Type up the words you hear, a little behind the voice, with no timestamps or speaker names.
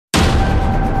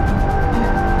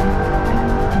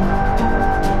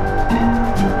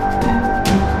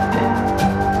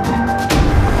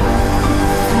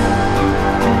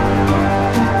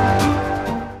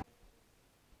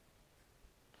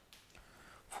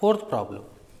Fourth problem,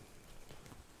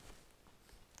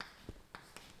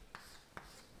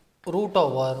 root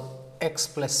over x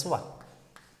plus 1.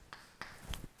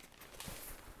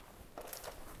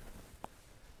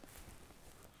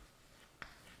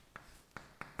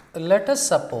 Let us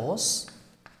suppose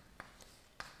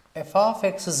f of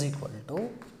x is equal to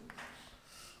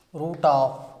root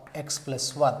of x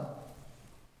plus 1.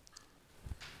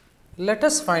 Let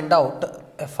us find out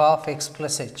f of x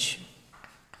plus h.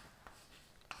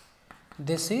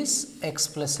 This is x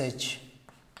plus h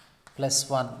plus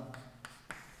 1.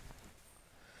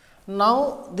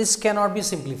 Now, this cannot be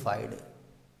simplified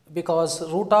because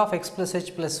root of x plus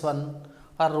h plus 1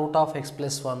 or root of x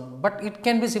plus 1, but it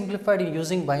can be simplified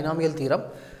using binomial theorem,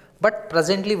 but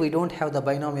presently we do not have the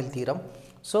binomial theorem.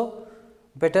 So,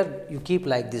 better you keep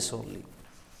like this only.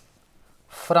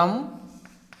 From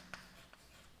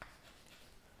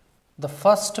the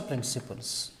first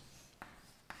principles,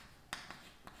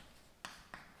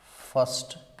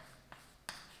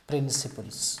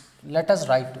 let us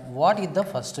write what is the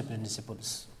first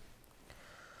principles.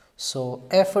 So,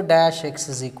 f dash x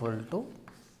is equal to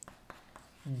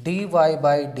dy by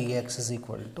dx is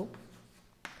equal to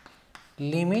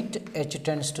limit h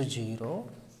tends to 0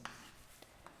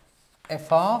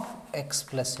 f of x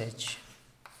plus h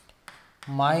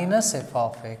minus f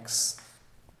of x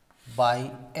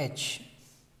by h.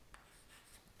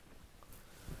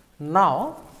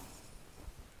 Now,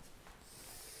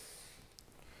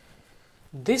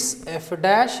 this f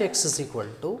dash x is equal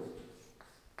to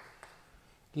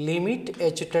limit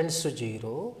h tends to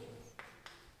 0.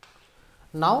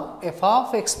 Now, f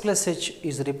of x plus h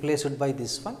is replaced by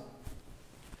this one,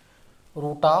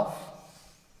 root of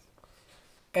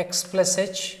x plus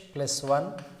h plus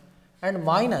 1 and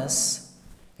minus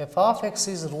f of x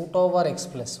is root over x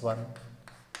plus 1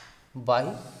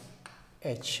 by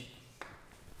h.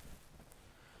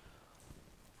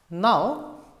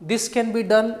 Now, this can be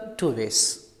done two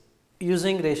ways,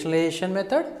 using rationalization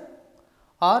method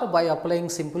or by applying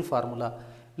simple formula,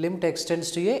 limit x tends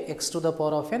to a x to the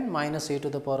power of n minus a to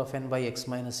the power of n by x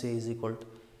minus a is equal to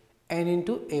n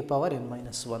into a power n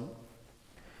minus 1.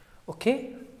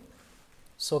 Okay.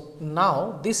 So,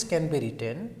 now this can be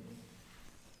written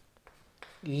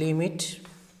limit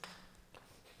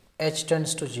h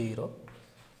tends to 0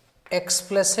 x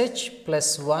plus h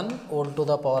plus 1 whole to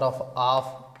the power of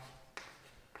half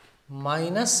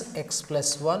minus x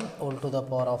plus 1 whole to the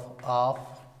power of half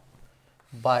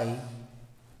by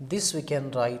this we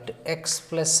can write x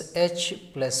plus h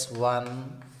plus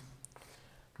 1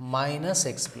 minus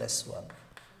x plus 1.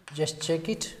 Just check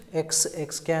it,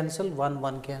 x cancel,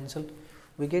 1 cancel,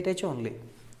 we get h only.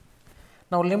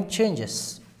 Now, limit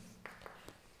changes.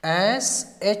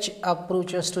 As h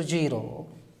approaches to 0,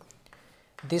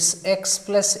 this x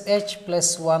plus h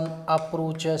plus 1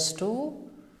 approaches to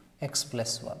x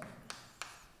plus 1.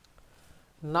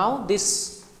 Now,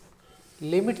 this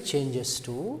limit changes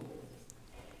to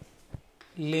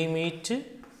limit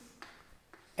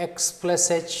x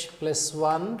plus h plus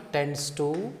 1 tends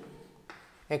to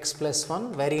x plus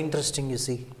 1. Very interesting, you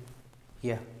see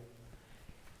here,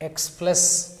 x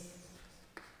plus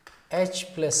h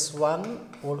plus 1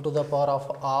 whole to the power of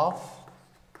half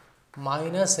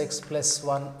minus x plus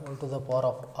 1 whole to the power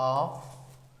of half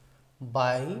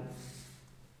by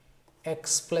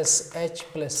x plus h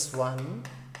plus 1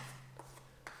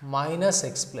 minus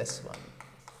x plus 1.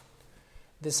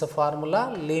 This is a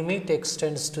formula, limit x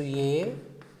tends to a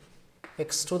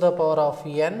x to the power of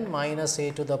n minus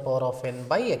a to the power of n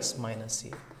by x minus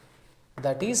a,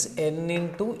 that is n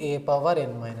into a power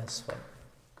n minus 1.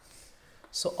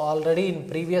 So, already in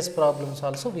previous problems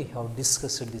also we have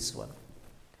discussed this one.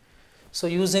 So,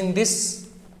 using this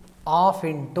half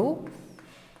into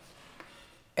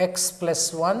x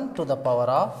plus 1 to the power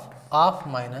of half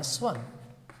minus 1.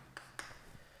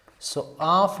 So,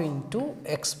 half into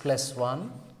x plus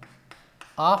 1,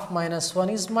 half minus 1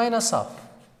 is minus half.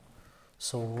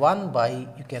 So, 1 by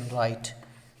you can write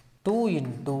 2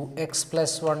 into x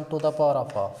plus 1 to the power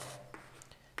of half.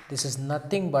 This is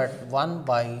nothing but 1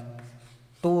 by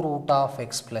 2 root of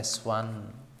x plus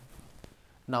 1.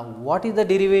 Now, what is the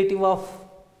derivative of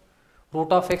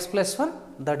root of x plus 1?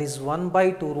 That is 1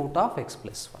 by 2 root of x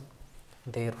plus 1.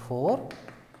 Therefore,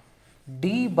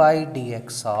 d by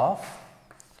dx of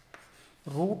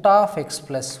root of x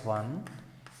plus 1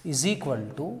 is equal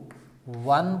to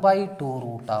 1 by 2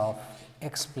 root of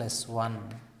x plus 1.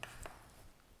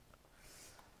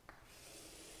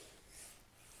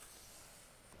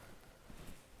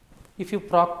 If you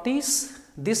practice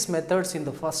these methods in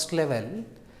the first level,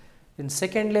 In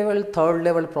second level, third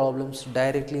level problems,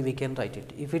 directly we can write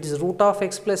it. If it is root of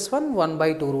x plus 1, 1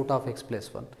 by 2 root of x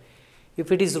plus 1.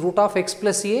 If it is root of x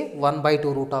plus a, 1 by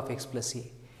 2 root of x plus a.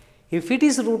 If it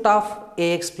is root of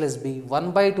ax plus b,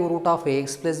 1 by 2 root of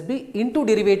ax plus b into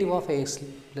derivative of ax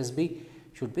plus b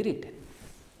should be written.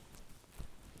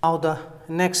 Now the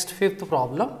next fifth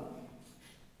problem,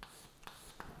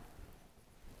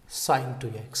 sin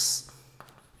 2x.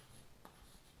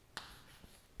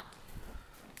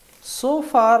 So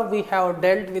far we have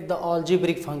dealt with the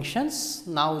algebraic functions.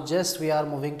 Now just we are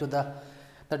moving to the,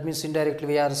 that means indirectly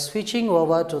we are switching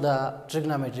over to the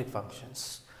trigonometric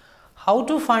functions. How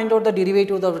to find out the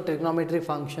derivative of the trigonometric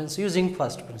functions using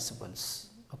first principles.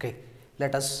 Okay,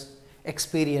 let us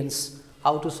experience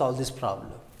how to solve this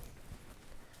problem.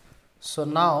 So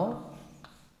now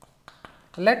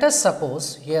let us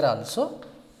suppose here also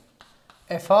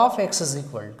f of x is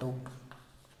equal to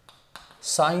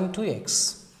sin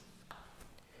 2x.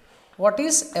 What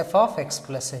is f of x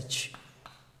plus h?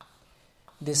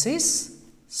 This is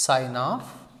sin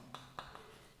of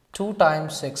 2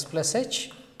 times x plus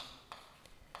h.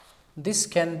 This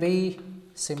can be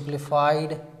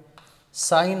simplified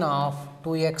sin of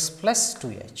 2x plus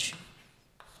 2h.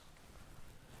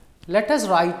 Let us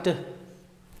write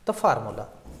the formula.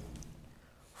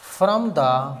 From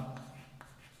the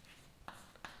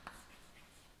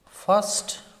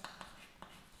first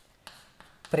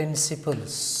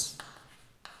principles,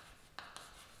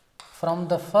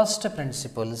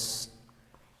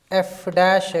 f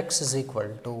dash x is equal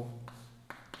to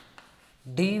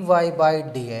dy by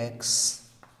dx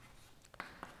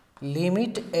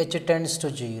limit h tends to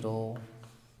 0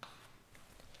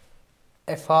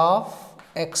 f of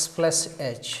x plus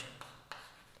h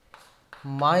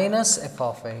minus f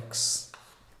of x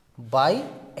by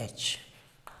h.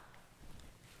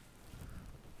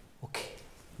 Okay.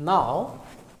 Now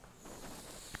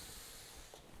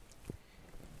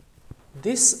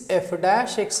this f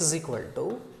dash x is equal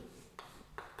to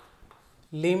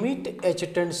limit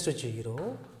h tends to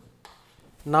 0.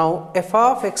 Now f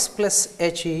of x plus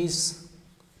h is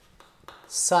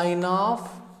sin of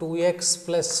 2x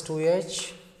plus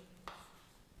 2h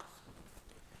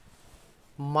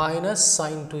minus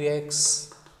sin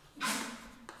 2x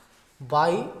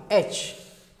by h.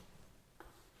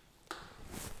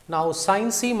 Now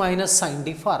sin c minus sin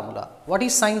d formula. What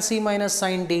is sin c minus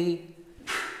sin d?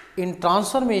 In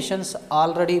transformations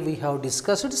already we have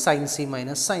discussed sin c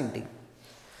minus sin d.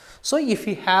 So if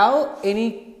you have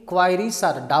any queries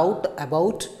or doubt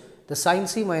about the sin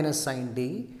c minus sin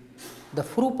d, the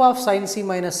proof of sin c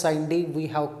minus sin d we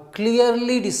have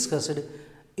clearly discussed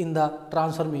in the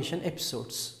transformation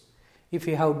episodes. If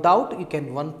you have doubt, you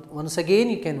can once again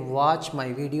you can watch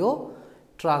my video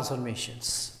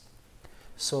transformations.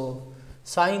 So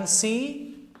sin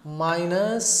c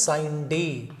minus sin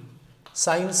d,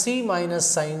 sin c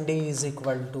minus sin d is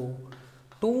equal to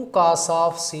 2 cos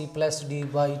of c plus d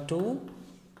by 2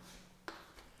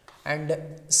 and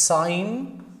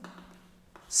sin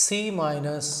c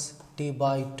minus d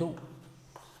by 2.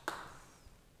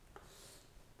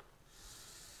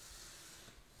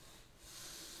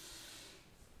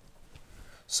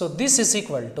 So this is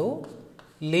equal to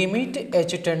limit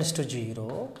h tends to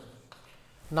 0.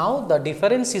 Now the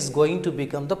difference is going to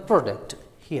become the product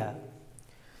here.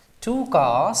 2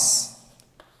 cos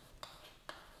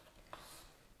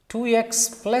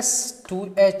 2x plus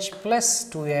 2h plus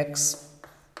 2x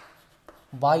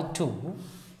by 2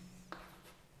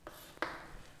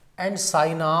 and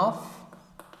sin of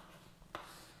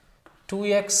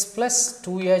 2x plus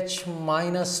 2h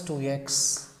minus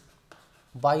 2x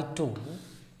by 2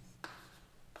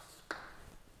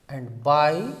 and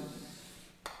by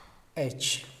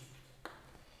h.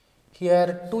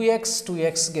 Here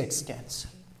 2x gets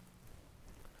cancelled.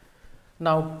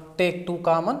 Now take 2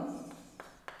 common,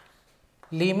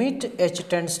 limit h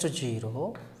tends to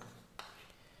 0.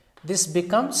 This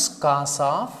becomes cos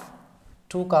of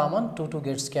 2 common, 2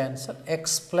 gets cancelled,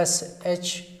 x plus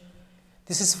h.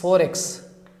 This is 4x,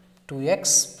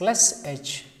 2x plus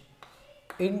h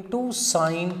into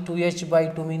sin 2h by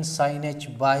 2 means sin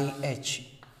h by h.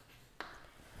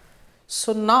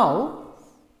 So now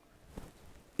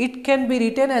it can be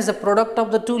written as a product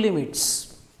of the two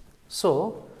limits.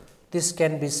 So this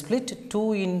can be split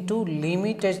 2 into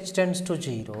limit h tends to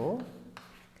 0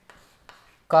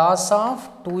 cos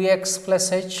of 2x plus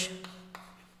h,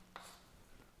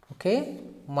 okay,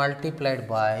 multiplied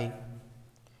by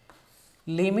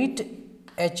limit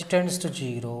h tends to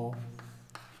 0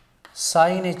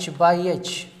 sin h by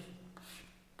h.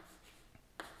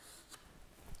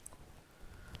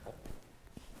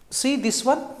 See this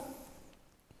one,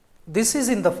 this is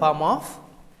in the form of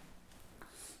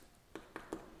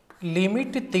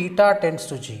limit theta tends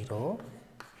to 0,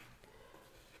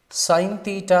 sin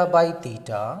theta by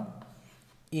theta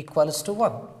equals to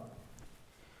 1.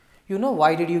 You know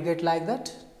why did you get like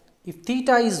that? If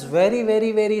theta is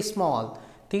very small,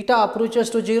 theta approaches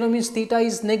to 0 means theta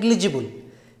is negligible.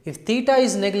 If theta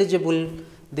is negligible,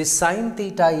 this sin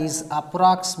theta is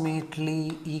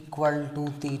approximately equal to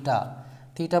theta.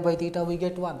 Theta by theta we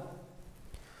get 1.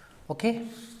 Okay.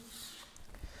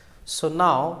 So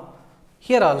now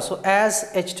here also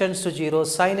as h tends to 0,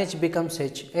 sin h becomes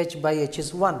h, h by h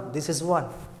is 1, this is 1.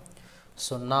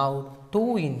 So now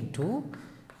 2 into,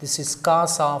 this is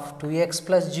cos of 2x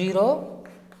plus 0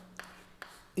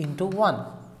 into 1,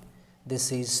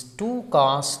 this is 2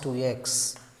 cos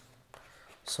 2x.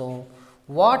 So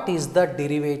what is the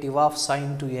derivative of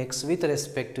sin 2x with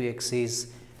respect to x is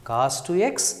cos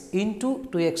 2x into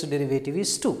 2x derivative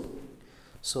is 2.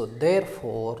 So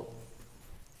therefore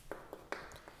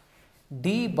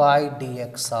d by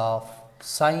dx of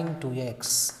sin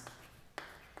 2x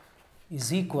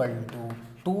is equal to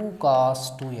 2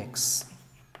 cos 2x.